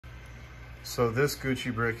So this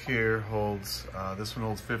Gucci brick here holds, this one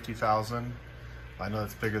holds 50,000. I know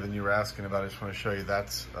it's bigger than you were asking about. I just want to show you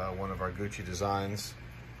that's one of our Gucci designs.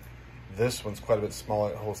 This one's quite a bit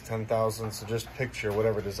smaller. It holds 10,000. So just picture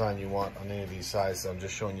whatever design you want on any of these sizes. I'm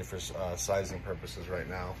just showing you for sizing purposes right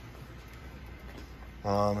now.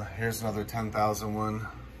 Here's another 10,000 one.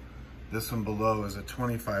 This one below is a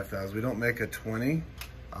 25,000. We don't make a 20.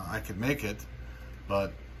 I could make it,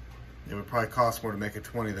 but it would probably cost more to make a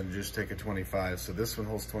 20 than to just take a 25. So this one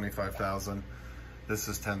holds 25,000. This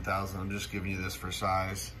is 10,000. I'm just giving you this for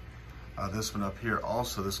size. This one up here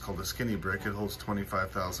also, this is called a skinny brick. It holds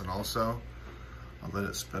 25,000 also. I'll let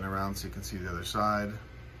it spin around so you can see the other side.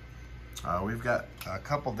 We've got a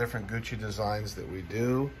couple different Gucci designs that we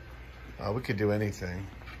do. We could do anything.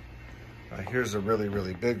 Here's a really,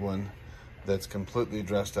 really big one that's completely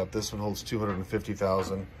dressed up. This one holds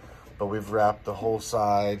 250,000, but we've wrapped the whole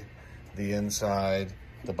side, the inside,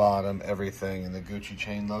 the bottom, everything in the Gucci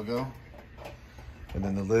chain logo. And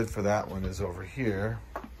then the lid for that one is over here.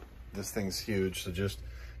 This thing's huge, so just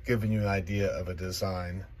giving you an idea of a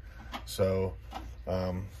design. So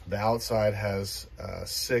the outside has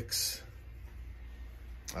 6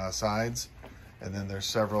 sides, and then there's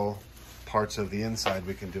several parts of the inside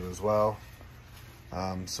we can do as well.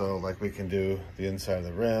 So like we can do the inside of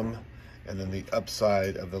the rim, and then the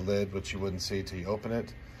upside of the lid, which you wouldn't see till you open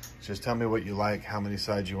it. Just tell me what you like, how many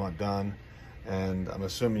sides you want done. And I'm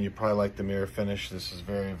assuming you probably like the mirror finish. This is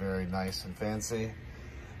very, very nice and fancy.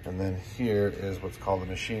 And then here is what's called a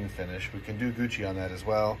machine finish. We can do Gucci on that as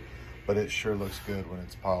well, but it sure looks good when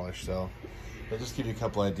it's polished. So I'll just give you a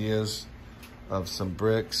couple ideas of some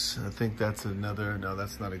bricks. I think that's another, no,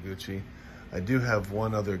 that's not a Gucci. I do have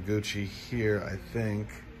one other Gucci here, I think.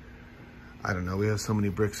 I don't know, we have so many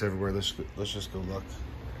bricks everywhere. Let's just go look.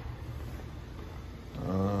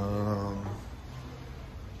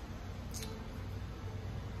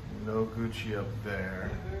 No Gucci up there.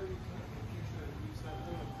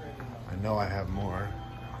 I know I have more.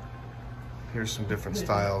 Here's some different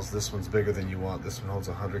styles. This one's bigger than you want. This one holds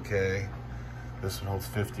 100K. This one holds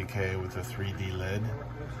 50K with a 3D lid.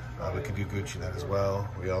 We could do Gucci that as well.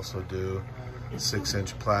 We also do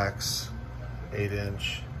 6-inch plaques,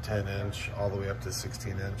 8-inch, 10-inch, all the way up to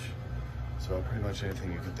 16-inch. So pretty much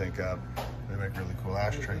anything you can think of. They make really cool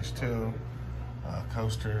ashtrays too.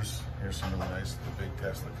 Coasters. Here's some really nice, the big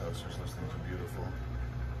Tesla coasters. Those things are beautiful.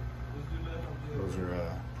 Those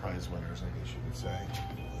are prize winners, I guess you could say.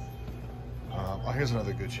 Oh, here's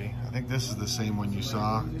another Gucci. I think this is the same one you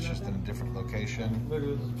saw. It's just in a different location.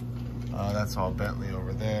 That's all Bentley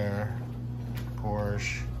over there.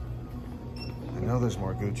 Porsche. I know there's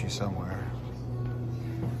more Gucci somewhere.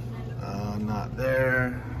 Not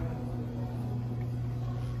there.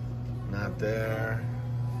 Not there.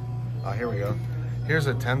 Oh, here we go. Here's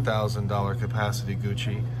a $10,000 capacity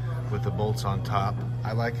Gucci with the bolts on top.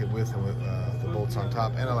 I like it with the bolts on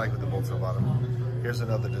top, and I like it with the bolts on the bottom. Here's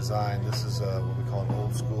another design. This is what we call an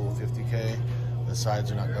old school 50K. The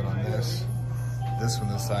sides are not done on this. This one,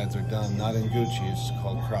 the sides are done, not in Gucci. It's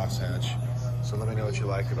called crosshatch. So let me know what you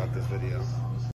like about this video.